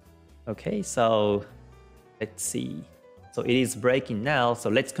 Okay, so let's see. So it is breaking now, so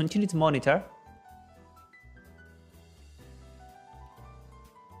let's continue to monitor.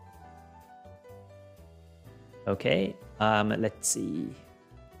 Okay, let's see.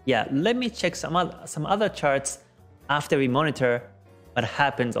 Yeah, let me check some other charts after we monitor what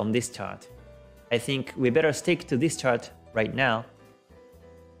happens on this chart. I think we better stick to this chart right now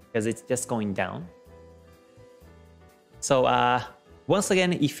because it's just going down. So once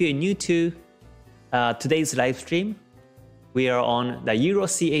again, if you're new to today's live stream, we are on the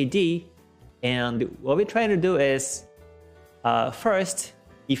EURCAD, and what we're trying to do is first,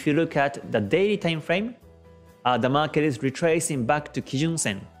 if you look at the daily time frame, the market is retracing back to Kijun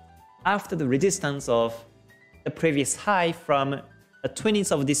Sen after the resistance of the previous high from the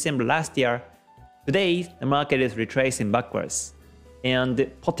 20th of December last year. Today, the market is retracing backwards,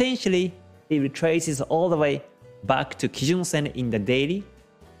 and potentially it retraces all the way back to Kijun Sen in the daily.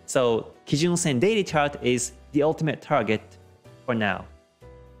 So Kijun Sen daily chart is the ultimate target for now.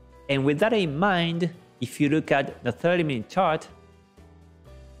 And with that in mind, if you look at the 30-minute chart,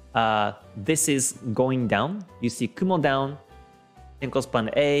 this is going down. You see Kumo down, Tenko span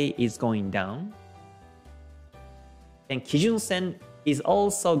A is going down, and Kijun Sen is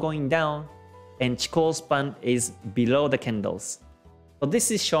also going down, and Chikou span is below the candles. So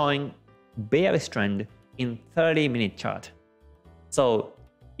this is showing bearish trend in 30-minute chart. So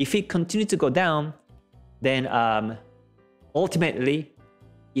if it continues to go down, then ultimately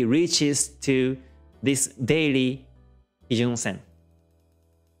it reaches to this daily Kijun Sen.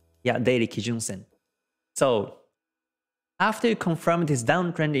 Yeah, daily Kijun Sen. So after you confirm this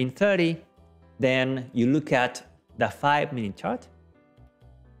downtrend in 30, then you look at the 5-minute chart.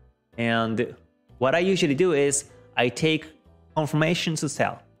 And what I usually do is I take confirmation to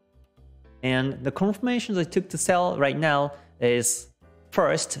sell. And the confirmations I took to sell right now is,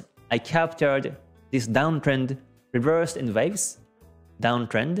 first, I captured this downtrend reversed in waves,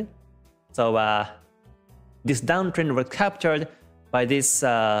 downtrend. So this downtrend was captured by this,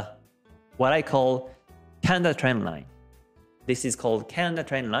 what I call candle trend line. This is called candle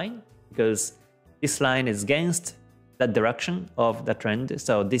trend line because this line is against the direction of the trend.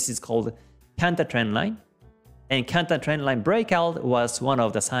 So this is called counter trend line, and counter trend line breakout was one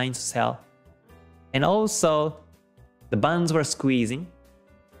of the signs to sell. And also, the bands were squeezing.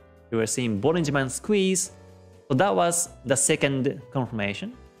 We were seeing Bollinger Band squeeze, so that was the second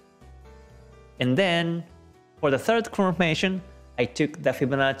confirmation. And then, for the third confirmation, I took the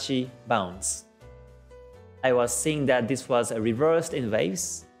Fibonacci bounce. I was seeing that this was a reversed in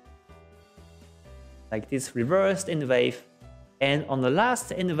waves, like this reversed in wave, and on the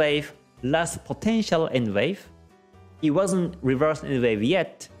last end wave, last potential end wave, it wasn't reversed in wave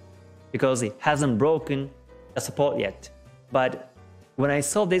yet because it hasn't broken the support yet. But when I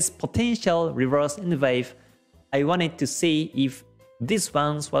saw this potential reverse in wave, I wanted to see if this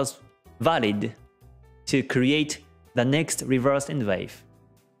bounce was valid to create the next reverse in wave.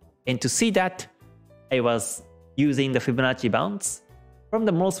 And to see that, I was using the Fibonacci bounce from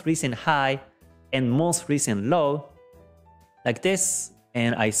the most recent high and most recent low like this,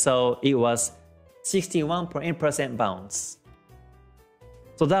 and I saw it was 61.8% bounce.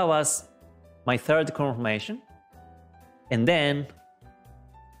 So that was my third confirmation. And then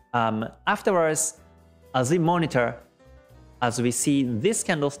afterwards, as we monitor, as we see this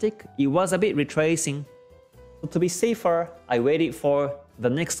candlestick, it was a bit retracing. So to be safer, I waited for the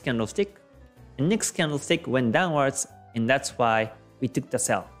next candlestick. The next candlestick went downwards, and that's why we took the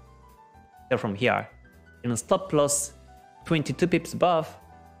sell. So from here, and stop loss 22 pips above,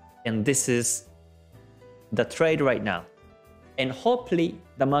 and this is the trade right now. And hopefully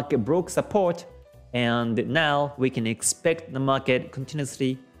the market broke support, and now we can expect the market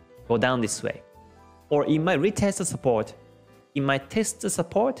continuously go down this way. Or it might retest the support, it might test the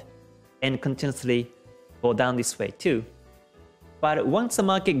support and continuously go down this way too. But once the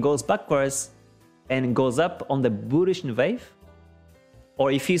market goes backwards and goes up on the bullish wave,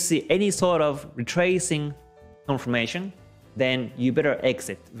 or if you see any sort of retracing confirmation, then you better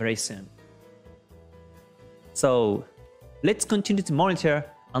exit very soon. So let's continue to monitor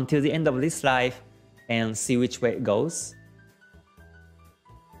until the end of this live and see which way it goes.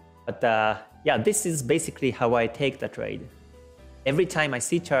 But yeah, this is basically how I take the trade. Every time I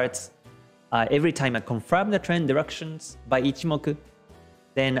see charts, every time I confirm the trend directions by Ichimoku,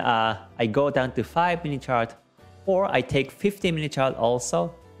 then I go down to 5-minute chart, or I take 15-minute chart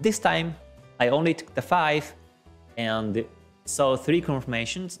also. This time I only took the 5 and saw 3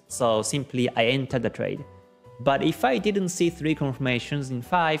 confirmations, so simply I entered the trade. But if I didn't see 3 confirmations in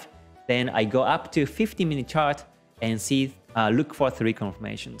 5, then I go up to 50-minute chart and see look for 3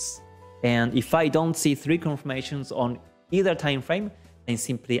 confirmations. And if I don't see 3 confirmations on either time frame, then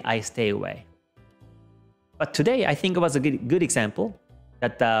simply I stay away. But today I think it was a good example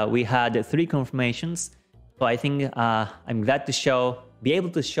that we had 3 confirmations. So I think I'm glad to be able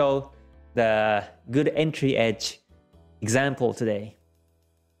to show the good entry edge example today.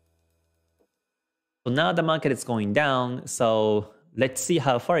 So now the market is going down, so let's see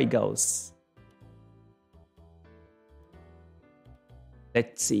how far it goes.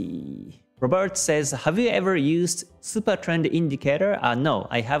 Let's see. Robert says, have you ever used Super Trend Indicator? No,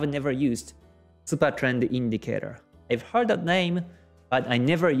 I haven't ever used Super Trend Indicator. I've heard that name, but I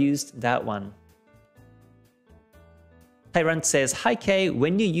never used that one. Tyrant says, hi Kay,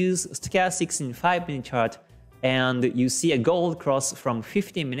 when you use stochastics in 5-minute chart and you see a gold cross from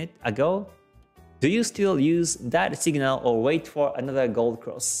 15 minutes ago, do you still use that signal or wait for another gold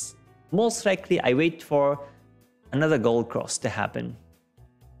cross? Most likely I wait for another gold cross to happen.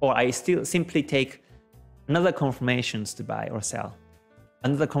 Or I still simply take another confirmations to buy or sell.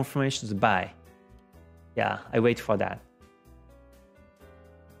 Another confirmation to buy. Yeah, I wait for that.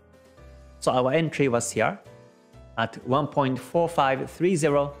 So our entry was here. At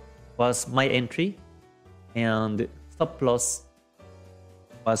 1.4530 was my entry, and stop loss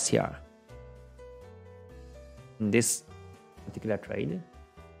was here in this particular trade.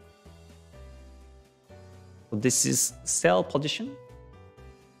 So this is sell position,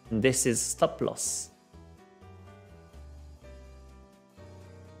 and this is stop loss.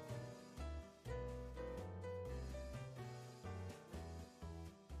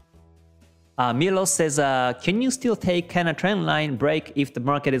 Milo says, can you still take Canada trend line break if the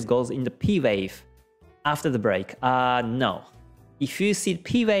market goes in the P wave after the break? No. If you see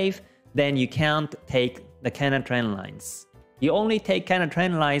P wave, then you can't take the Canada trend lines. You only take Canada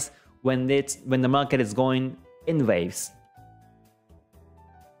trend lines when the market is going in waves.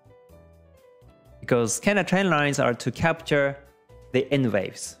 Because Canada trend lines are to capture the N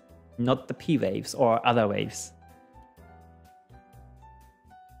waves, not the P waves or other waves.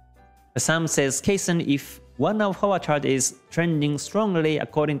 Sam says, Kaysen, if 1 hour chart is trending strongly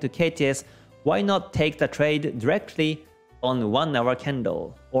according to KTS, why not take the trade directly on 1 hour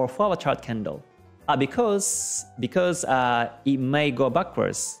candle or 4 hour chart candle? Because it may go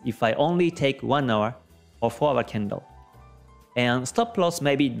backwards if I only take 1 hour or 4 hour candle. And stop loss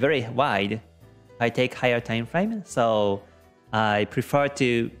may be very wide if I take higher time frame. So I prefer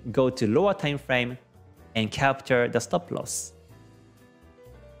to go to lower time frame and capture the stop loss.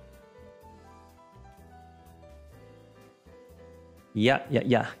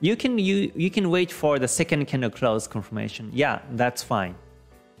 Yeah. You can wait for the second candle close confirmation. Yeah, that's fine.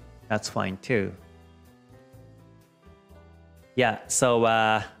 That's fine too. Yeah.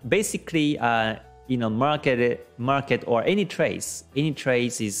 So basically, market or any trades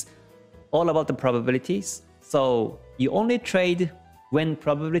is all about the probabilities. So you only trade when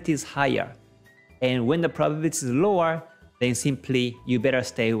probability is higher, and when the probability is lower, then simply you better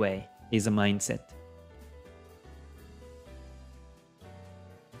stay away. Is a mindset.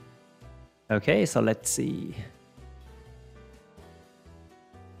 Okay, so let's see.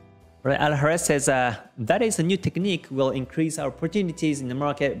 Right, Al-Harez says that is a new technique will increase our opportunities in the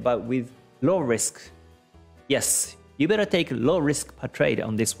market, but with low risk. Yes, you better take low risk per trade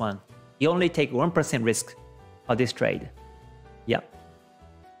on this one. You only take 1% risk for this trade. Yeah.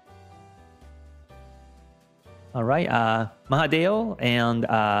 All right, Mahadeo and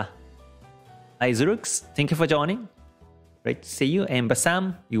Aizurux, thank you for joining. Great to see you. And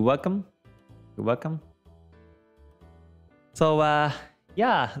Basam, you're welcome. You're welcome. So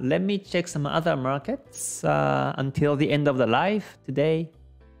yeah, let me check some other markets until the end of the live today.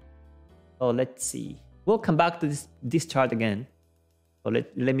 So let's see. We'll come back to this chart again. So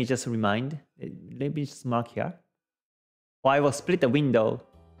let me just remind. Let me just mark here. So I will split the window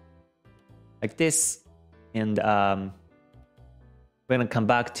like this, and we're gonna come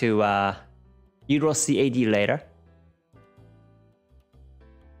back to Euro CAD later.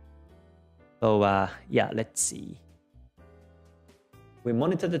 So yeah, let's see. We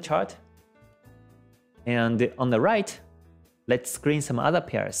monitor the chart, and on the right, let's screen some other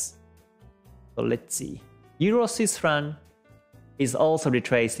pairs. So let's see. Euro Swiss franc is also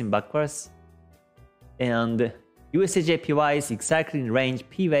retracing backwards, and USD/JPY is exactly in range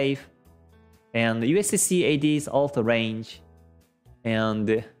P wave, and USD CAD is also range,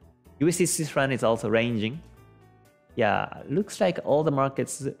 and USD Swiss franc is also ranging. Yeah, looks like all the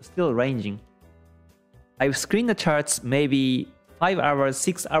markets still ranging. I've screened the charts maybe 5 hours,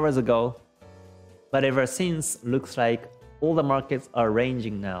 6 hours ago, but ever since, looks like all the markets are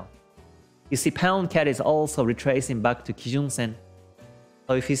ranging now. You see, pound CAD is also retracing back to Kijun Sen.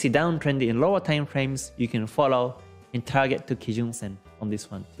 So if you see downtrend in lower time frames, you can follow and target to Kijun Sen on this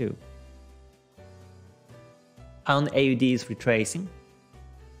one too. Pound AUD is retracing,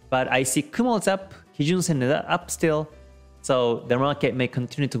 but I see Kumo's up, Kijun Sen is up still, so the market may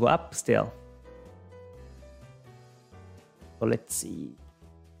continue to go up still. So let's see.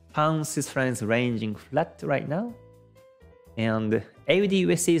 Pound Swiss franc is ranging flat right now, and AUD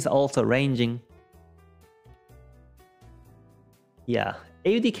USD is also ranging. Yeah,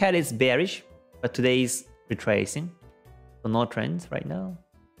 AUD CAD is bearish, but today is retracing, so no trends right now.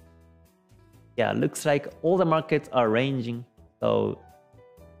 Yeah, looks like all the markets are ranging, so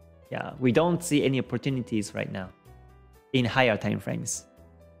yeah, we don't see any opportunities right now in higher time frames.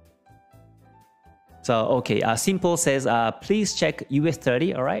 So okay, Simple says, please check US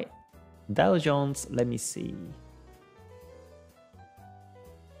 30, all right? Dow Jones, let me see.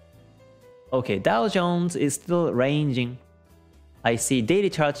 Okay, Dow Jones is still ranging. I see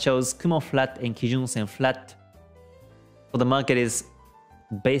daily chart shows Kumo flat and Kijun Sen flat. So the market is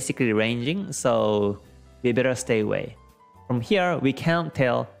basically ranging, so we better stay away. From here, we can't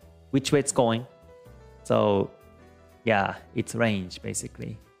tell which way it's going. So yeah, it's range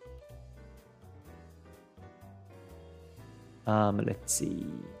basically. Let's see.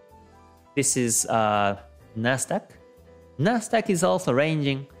 This is Nasdaq. Nasdaq is also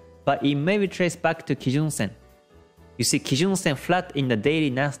ranging, but it may retrace back to Kijun Sen. You see Kijun Sen flat in the daily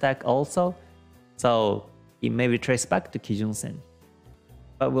Nasdaq also, so it may retrace back to Kijun Sen.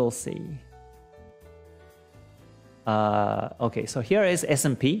 But we'll see. Okay, so here is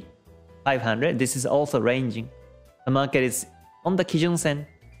S&P 500. This is also ranging. The market is on the Kijun Sen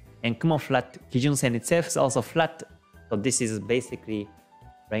and Kumo flat. Kijun Sen itself is also flat. So this is basically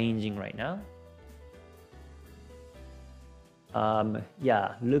ranging right now.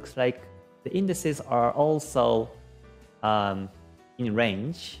 Yeah, looks like the indices are also in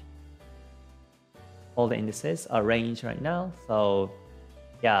range. All the indices are range right now. So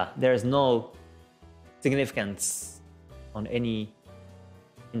yeah, there's no significance on any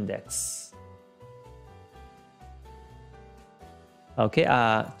index. Okay,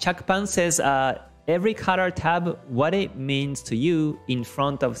 Chuck Pan says every color tab, what it means to you in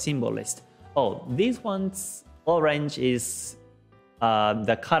front of symbol list. Oh, these ones, orange is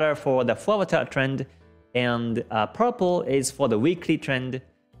the color for the forward trend, and purple is for the weekly trend,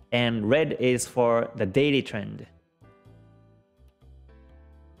 and red is for the daily trend.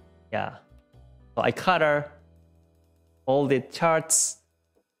 Yeah, so I color all the charts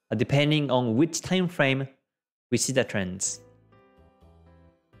depending on which time frame we see the trends.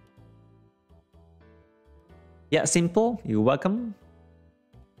 Yeah, simple. You're welcome.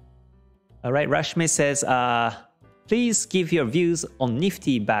 All right, Rashmi says, please give your views on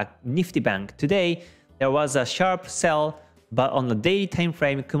Nifty Bank. Today, there was a sharp sell, but on the daily time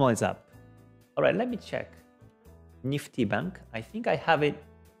frame, Kumo is up. All right, let me check. Nifty Bank. I think I have it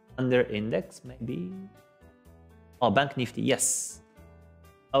under index, maybe. Oh, Bank Nifty, yes.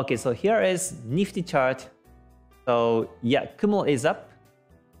 Okay, so here is Nifty chart. So yeah, Kumo is up.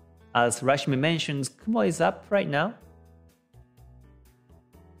 As Rashmi mentions, Kumo is up right now.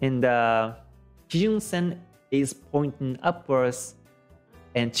 And Kijun Sen is pointing upwards.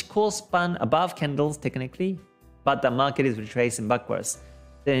 And Chikou span above candles technically, but the market is retracing backwards.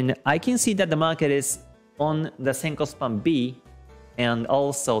 Then I can see that the market is on the Senko span B and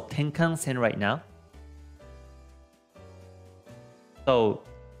also Tenkan Sen right now. So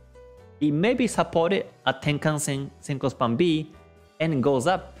it may be supported at Tenkan Sen, Senko span B, and goes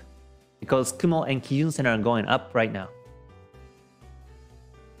up because Kumo and Kijun Sen are going up right now.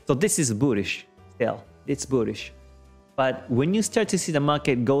 So this is bullish still. It's bullish. But when you start to see the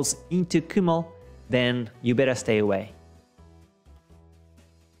market goes into Kumo, then you better stay away.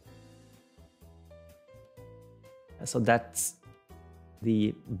 So that's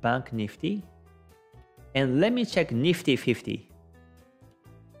the Bank Nifty. And let me check Nifty 50.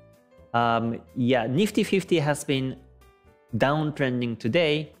 Yeah, Nifty 50 has been downtrending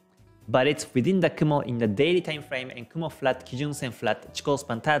today, but it's within the Kumo in the daily time frame, and Kumo flat, Kijun Sen flat, Chikou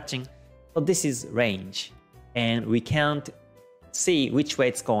span touching. So this is range, and we can't see which way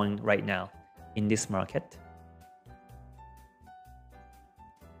it's going right now in this market.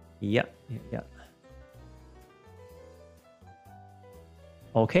 Yeah.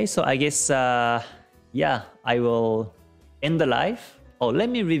 Okay, so I guess yeah, I will end the live. Oh, let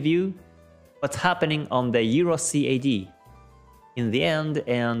me review what's happening on the EURCAD in the end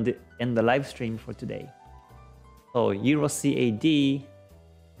and in the live stream for today. So EURCAD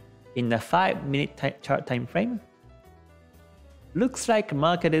in the 5-minute chart time frame. Looks like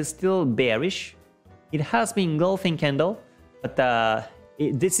market is still bearish. It has been engulfing candle, but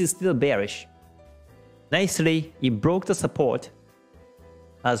this is still bearish. Nicely, it broke the support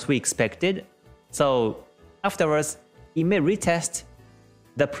as we expected. So afterwards, it may retest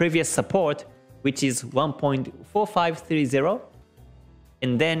the previous support, which is 1.4530,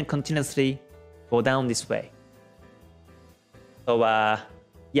 and then continuously go down this way. So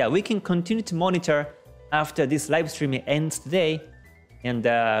yeah, we can continue to monitor after this live stream ends today, and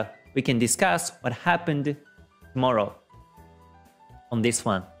we can discuss what happened tomorrow on this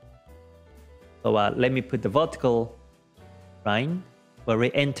one. So let me put the vertical line where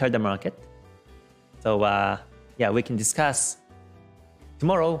we enter the market. So yeah, we can discuss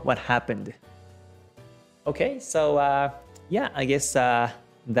tomorrow what happened. Okay, so yeah, I guess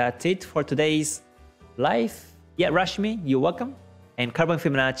that's it for today's live. Yeah, Rashmi, you're welcome. And Carbon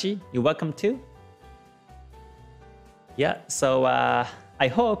Fibonacci, you're welcome too. Yeah, so I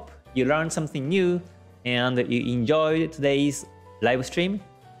hope you learned something new and you enjoyed today's live stream.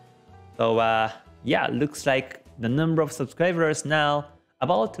 So yeah, looks like the number of subscribers now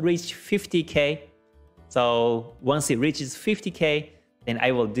about to reach 50K. So once it reaches 50K, then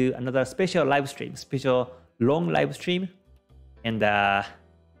I will do another special live stream, special long live stream. And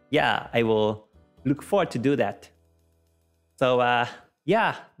yeah, I will look forward to do that. So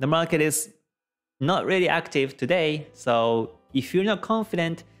yeah, the market is not really active today. So if you're not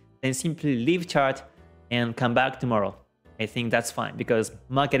confident, then simply leave chart and come back tomorrow. I think that's fine because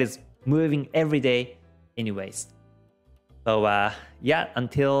market is moving every day anyways. So yeah,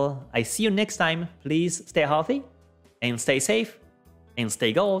 until I see you next time, please stay healthy and stay safe and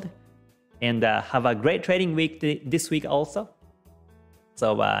stay gold, and have a great trading week this week also.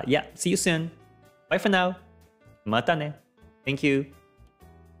 So yeah, see you soon. Bye for now. Mata ne. Thank you.